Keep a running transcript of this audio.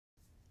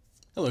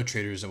Hello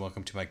traders and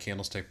welcome to my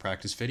candlestick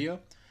practice video.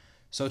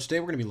 So today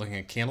we're going to be looking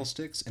at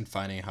candlesticks and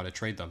finding out how to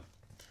trade them.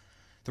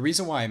 The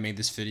reason why I made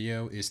this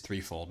video is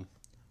threefold.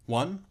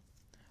 One,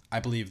 I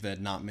believe that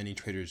not many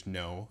traders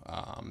know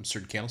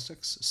certain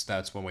candlesticks, so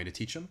that's one way to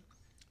teach them.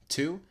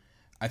 Two,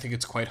 I think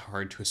it's quite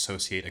hard to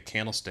associate a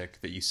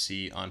candlestick that you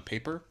see on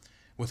paper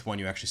with one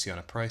you actually see on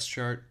a price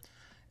chart.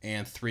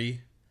 And three,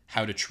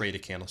 how to trade a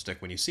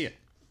candlestick when you see it.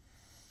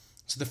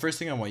 So the first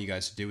thing I want you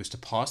guys to do is to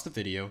pause the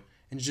video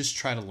and just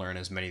try to learn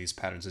as many of these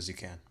patterns as you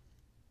can.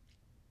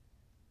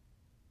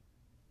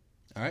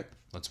 All right,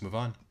 let's move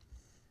on.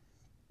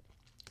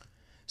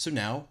 So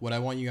now what I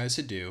want you guys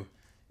to do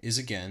is,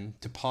 again,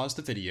 to pause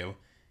the video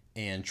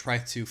and try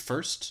to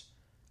first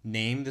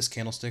name this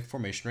candlestick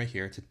formation right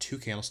here. It's a two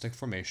candlestick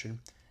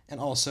formation,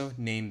 and also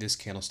name this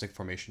candlestick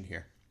formation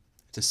here.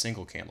 It's a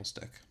single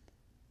candlestick.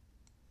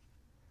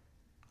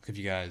 I'll give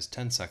you guys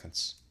 10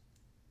 seconds.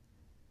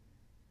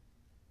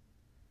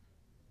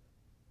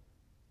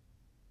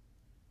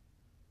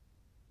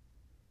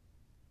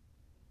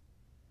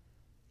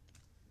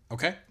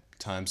 Okay,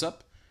 time's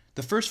up.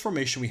 The first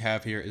formation we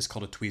have here is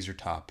called a tweezer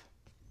top,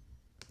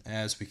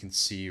 as we can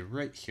see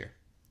right here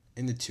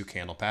in the two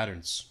candle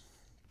patterns.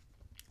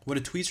 What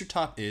a tweezer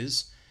top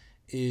is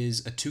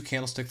a two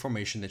candlestick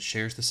formation that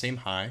shares the same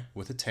high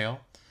with a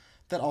tail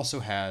that also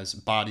has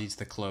bodies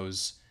that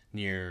close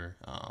near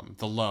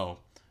the low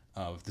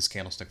of this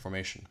candlestick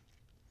formation.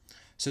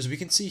 So as we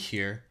can see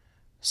here,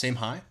 same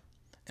high,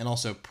 and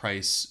also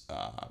price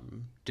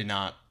did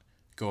not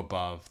go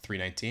above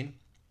 319.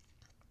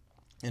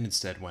 And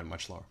instead went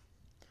much lower.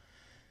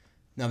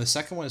 Now the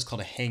second one is called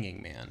a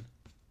hanging man.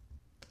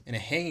 And a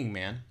hanging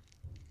man,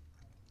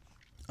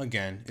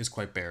 again, is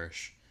quite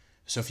bearish.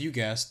 So if you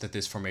guessed that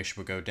this formation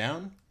would go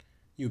down,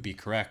 you would be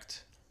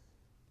correct.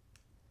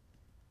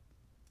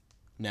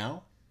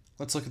 Now,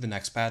 let's look at the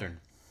next pattern.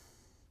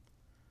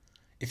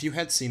 If you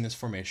had seen this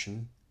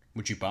formation,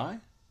 would you buy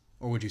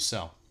or would you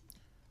sell?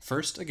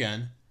 First,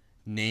 again,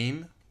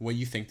 name what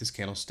you think this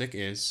candlestick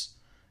is.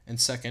 And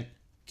second,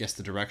 guess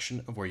the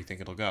direction of where you think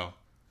it'll go.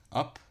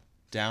 Up,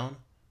 down,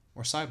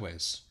 or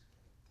sideways.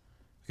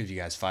 I'll give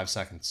you guys 5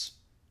 seconds.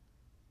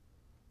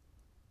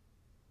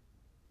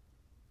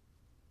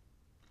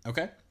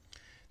 Okay,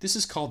 this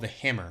is called the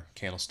hammer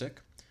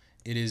candlestick.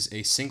 It is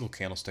a single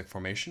candlestick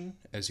formation,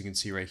 as you can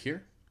see right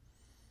here.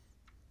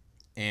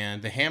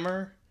 And the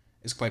hammer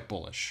is quite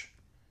bullish.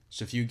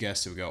 So if you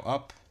guessed it would go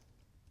up,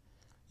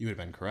 you would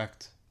have been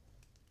correct.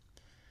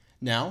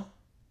 Now,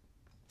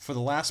 for the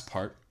last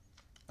part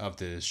of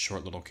this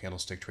short little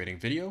candlestick trading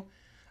video,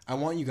 I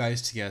want you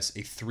guys to guess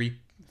a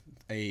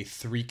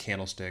three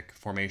candlestick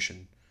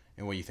formation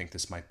and what you think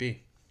this might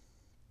be.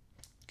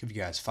 Give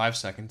you guys 5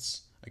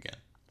 seconds again.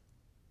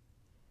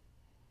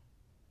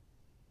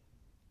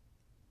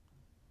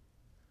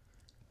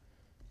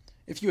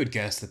 If you had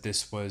guessed that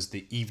this was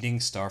the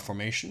evening star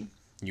formation,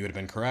 you would have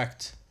been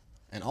correct.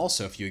 And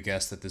also if you had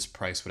guessed that this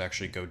price would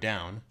actually go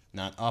down,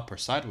 not up or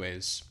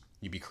sideways,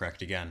 you'd be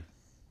correct again.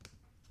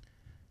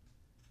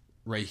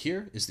 Right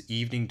here is the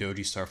evening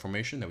doji star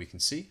formation that we can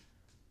see.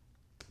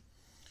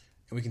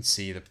 And we can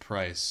see the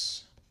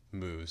price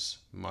moves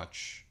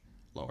much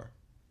lower.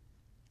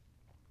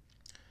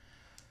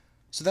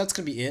 So that's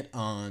going to be it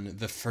on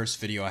the first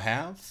video I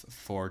have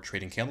for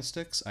trading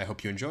candlesticks. I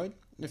hope you enjoyed.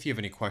 And if you have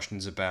any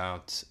questions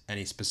about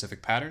any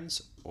specific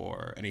patterns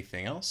or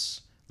anything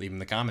else, leave them in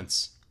the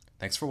comments.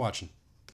 Thanks for watching.